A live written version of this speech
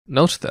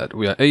Note that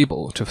we are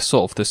able to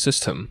solve this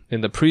system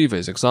in the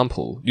previous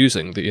example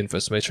using the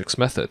inverse matrix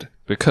method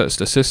because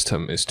the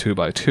system is 2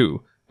 by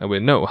 2 and we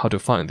know how to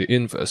find the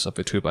inverse of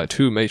a 2 by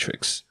 2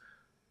 matrix.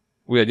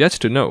 We are yet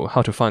to know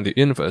how to find the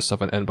inverse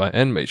of an n by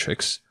n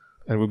matrix,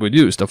 and we will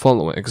use the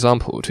following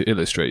example to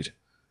illustrate.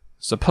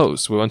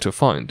 Suppose we want to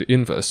find the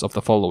inverse of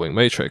the following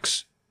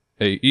matrix: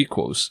 A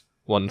equals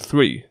 1,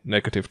 3,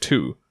 negative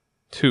 2,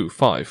 2,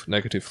 5,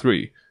 negative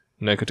 3,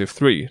 negative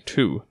 3,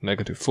 2,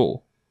 negative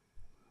 4.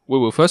 We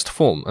will first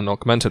form an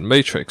augmented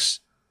matrix,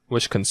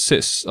 which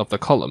consists of the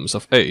columns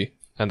of A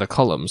and the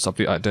columns of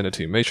the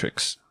identity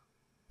matrix.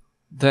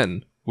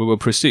 Then, we will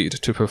proceed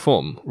to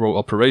perform row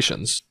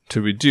operations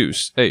to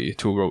reduce A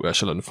to row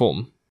echelon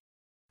form.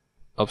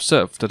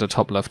 Observe that the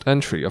top left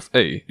entry of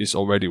A is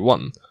already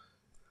 1,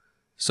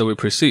 so we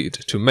proceed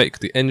to make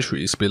the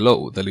entries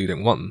below the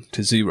leading one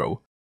to 0.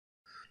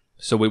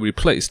 So we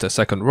replace the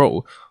second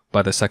row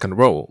by the second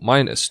row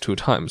minus 2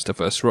 times the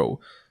first row,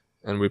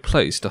 and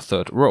replace the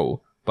third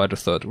row by the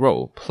third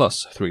row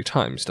plus 3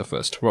 times the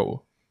first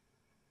row.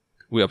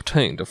 We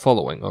obtain the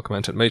following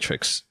augmented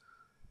matrix.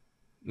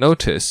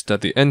 Notice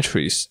that the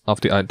entries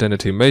of the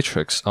identity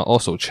matrix are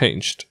also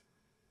changed.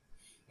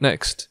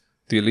 Next,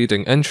 the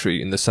leading entry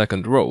in the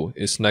second row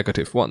is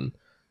negative 1,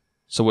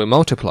 so we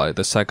multiply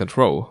the second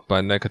row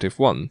by negative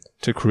 1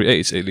 to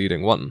create a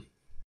leading one.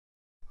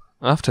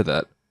 After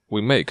that,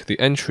 we make the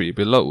entry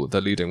below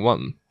the leading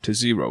one to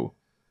 0.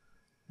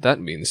 That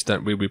means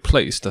that we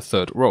replace the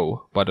third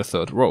row by the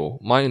third row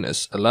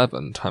minus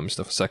 11 times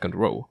the second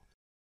row.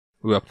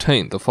 We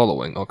obtain the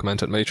following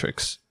augmented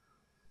matrix.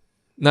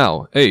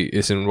 Now A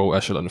is in row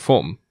echelon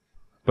form,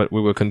 but we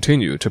will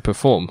continue to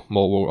perform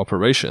more row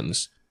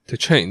operations to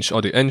change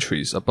all the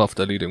entries above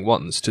the leading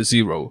ones to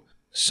 0,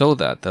 so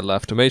that the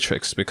left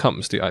matrix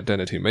becomes the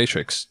identity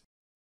matrix.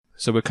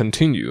 So we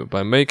continue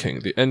by making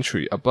the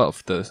entry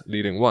above the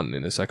leading one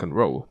in the second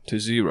row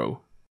to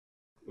 0.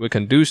 We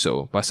can do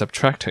so by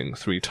subtracting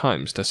 3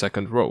 times the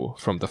second row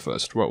from the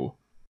first row.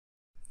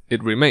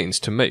 It remains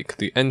to make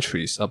the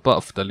entries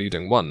above the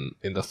leading one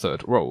in the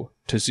third row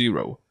to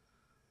 0,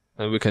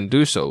 and we can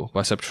do so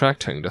by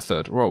subtracting the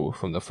third row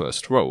from the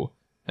first row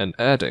and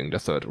adding the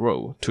third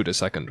row to the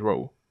second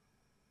row.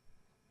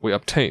 We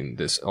obtain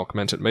this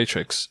augmented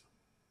matrix.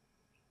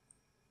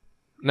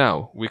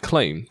 Now we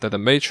claim that the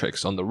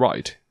matrix on the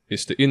right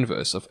is the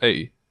inverse of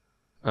A,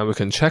 and we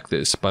can check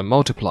this by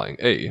multiplying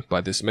A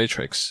by this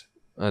matrix,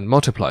 and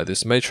multiply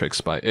this matrix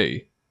by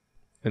A,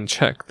 and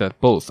check that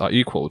both are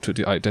equal to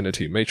the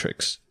identity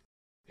matrix.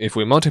 If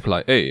we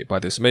multiply A by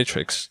this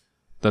matrix,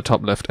 the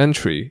top left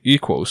entry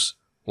equals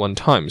 1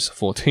 times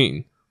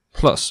 14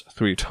 plus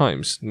 3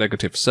 times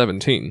negative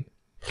 17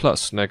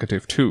 plus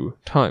negative 2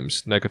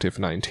 times negative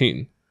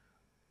 19,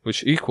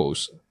 which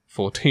equals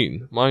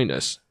 14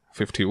 minus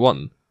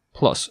 51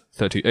 plus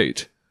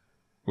 38,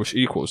 which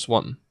equals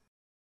 1.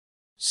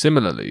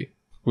 Similarly,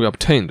 we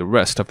obtain the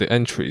rest of the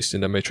entries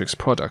in the matrix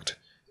product,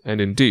 and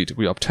indeed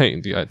we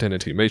obtain the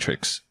identity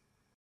matrix.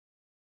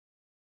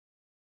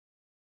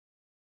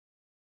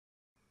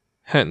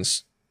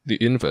 Hence, the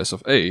inverse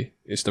of A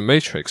is the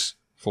matrix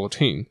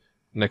 14,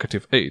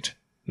 negative 8,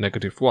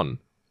 negative 1,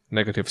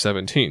 negative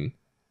 17,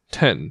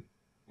 10,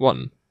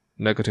 1,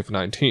 negative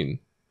 19,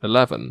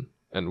 11,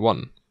 and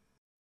 1.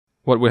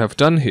 What we have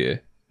done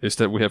here is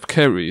that we have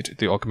carried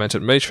the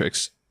augmented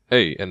matrix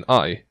A and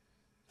I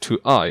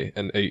to I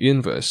and A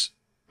inverse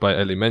by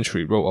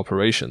elementary row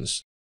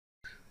operations.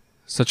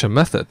 Such a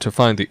method to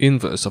find the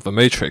inverse of a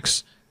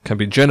matrix can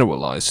be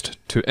generalized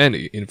to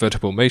any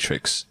invertible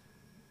matrix,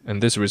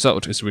 and this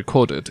result is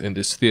recorded in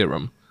this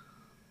theorem.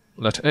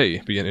 Let A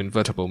be an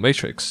invertible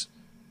matrix,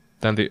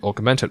 then the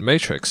augmented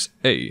matrix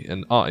A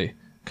and I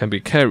can be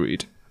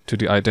carried to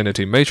the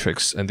identity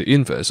matrix and the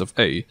inverse of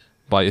A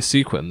by a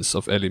sequence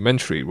of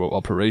elementary row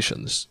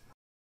operations.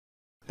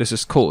 This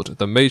is called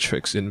the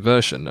matrix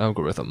inversion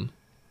algorithm.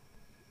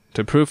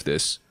 To prove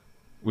this,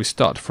 we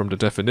start from the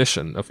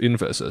definition of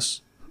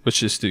inverses,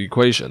 which is the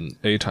equation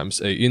A times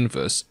A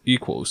inverse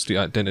equals the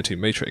identity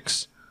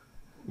matrix.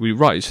 We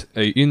write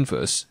A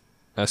inverse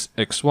as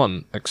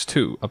x1,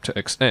 x2 up to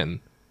xn,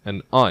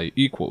 and I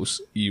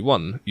equals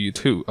e1,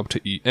 e2 up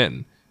to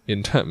en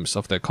in terms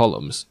of their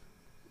columns.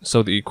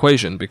 So the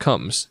equation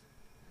becomes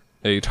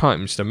A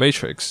times the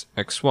matrix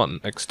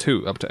x1,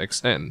 x2 up to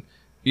xn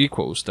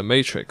equals the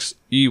matrix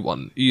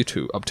e1,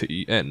 e2 up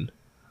to en.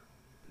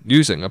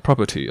 Using a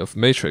property of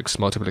matrix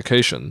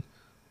multiplication,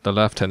 the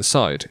left-hand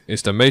side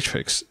is the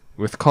matrix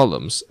with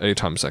columns A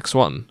times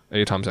x1,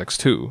 A times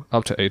x2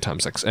 up to A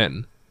times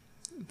xn.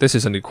 This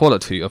is an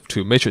equality of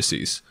two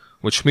matrices,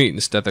 which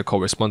means that the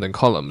corresponding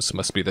columns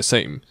must be the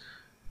same.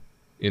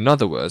 In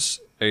other words,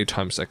 A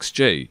times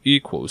xj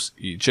equals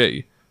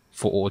ej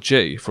for all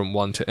j from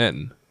 1 to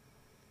n.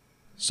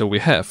 So we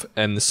have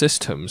n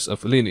systems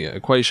of linear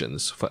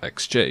equations for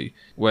xj,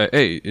 where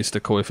A is the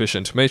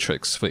coefficient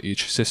matrix for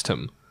each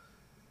system.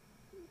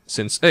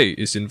 Since A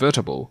is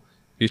invertible,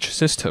 each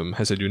system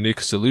has a unique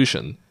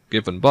solution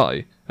given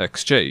by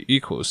xj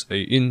equals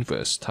A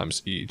inverse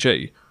times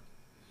ej.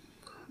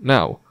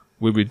 Now,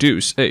 we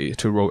reduce A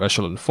to row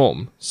echelon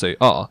form, say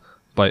R,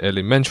 by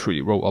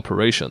elementary row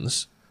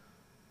operations.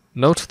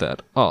 Note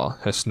that R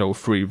has no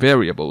free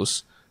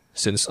variables,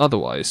 since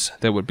otherwise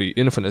there would be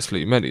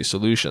infinitely many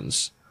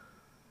solutions.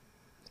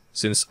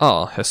 Since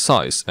R has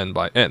size n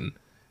by n,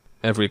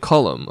 every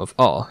column of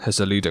R has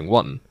a leading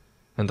 1,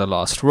 and the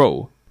last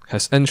row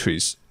has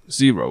entries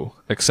 0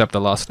 except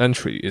the last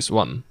entry is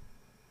 1.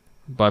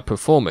 By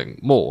performing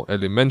more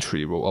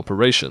elementary row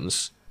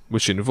operations,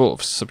 which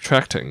involves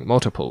subtracting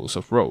multiples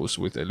of rows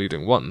with a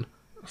leading 1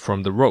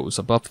 from the rows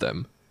above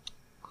them,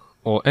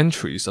 all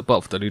entries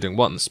above the leading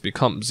ones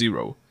become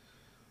 0,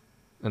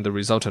 and the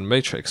resultant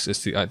matrix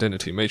is the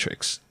identity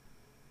matrix.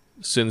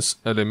 Since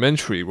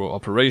elementary row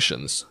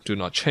operations do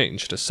not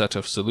change the set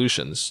of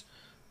solutions,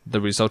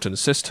 the resultant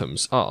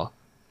systems are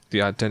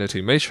the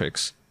identity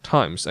matrix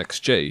times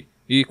xj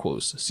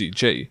equals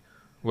cj,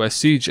 where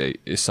cj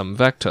is some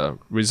vector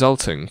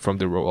resulting from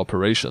the row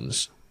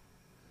operations.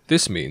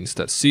 This means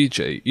that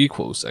cj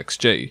equals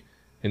xj,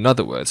 in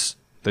other words,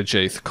 the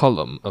jth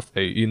column of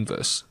A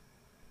inverse.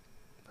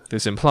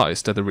 This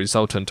implies that the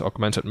resultant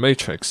augmented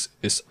matrix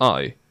is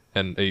I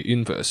and A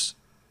inverse,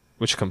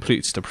 which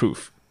completes the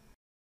proof.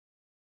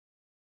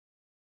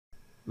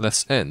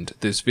 Let's end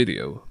this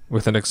video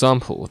with an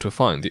example to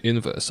find the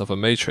inverse of a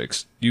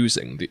matrix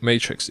using the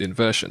matrix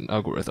inversion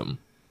algorithm.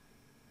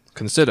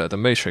 Consider the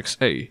matrix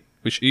A,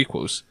 which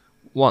equals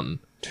 1,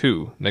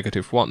 2,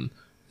 -1,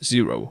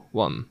 0,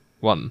 1,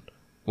 1,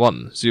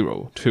 1,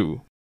 0,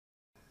 2.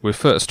 We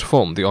first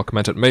form the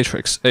augmented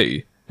matrix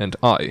A and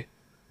I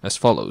as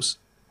follows.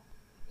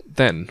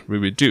 Then we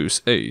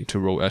reduce A to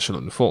row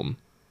echelon form.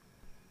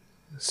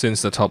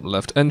 Since the top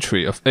left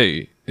entry of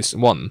A is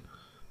 1,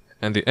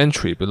 and the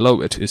entry below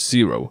it is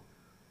 0,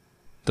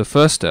 the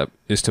first step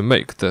is to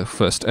make the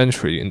first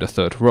entry in the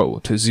third row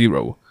to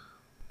 0,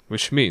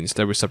 which means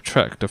that we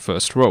subtract the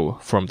first row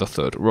from the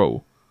third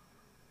row.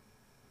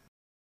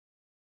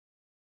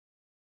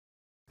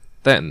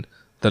 Then,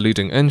 the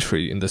leading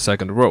entry in the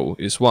second row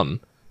is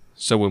 1,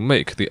 so we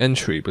make the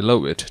entry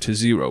below it to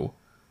 0.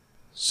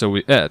 So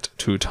we add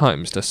 2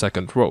 times the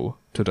second row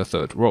to the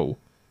third row.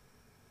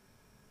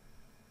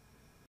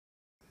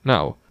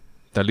 Now,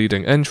 the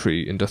leading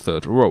entry in the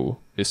third row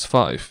is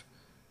 5,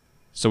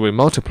 so we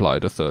multiply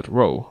the third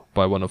row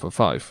by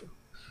 1/5.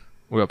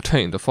 We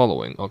obtain the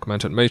following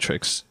augmented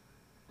matrix,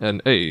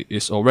 and A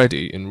is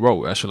already in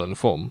row echelon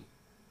form.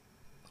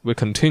 We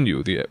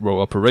continue the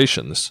row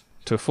operations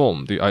to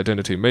form the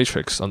identity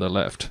matrix on the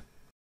left.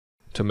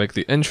 To make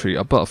the entry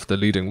above the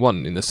leading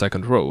 1 in the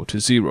second row to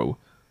 0,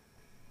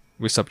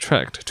 we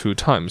subtract 2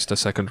 times the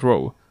second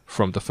row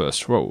from the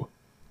first row.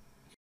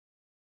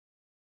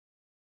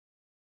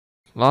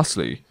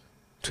 Lastly,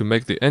 to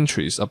make the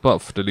entries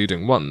above the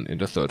leading 1 in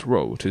the third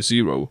row to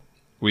 0,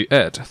 we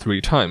add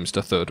 3 times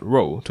the third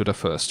row to the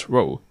first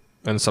row,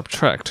 and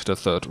subtract the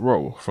third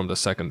row from the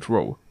second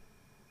row.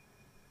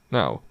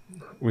 Now,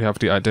 we have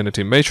the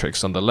identity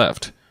matrix on the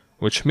left,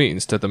 which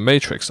means that the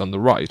matrix on the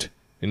right,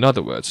 in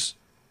other words,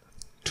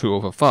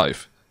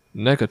 2/5,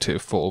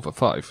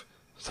 -4/5,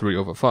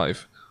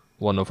 3/5,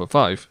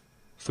 1/5,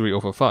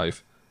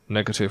 3/5,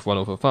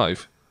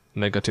 -1/5,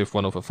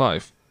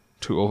 -1/5,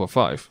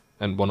 2/5,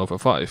 and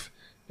 1/5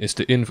 is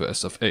the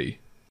inverse of A.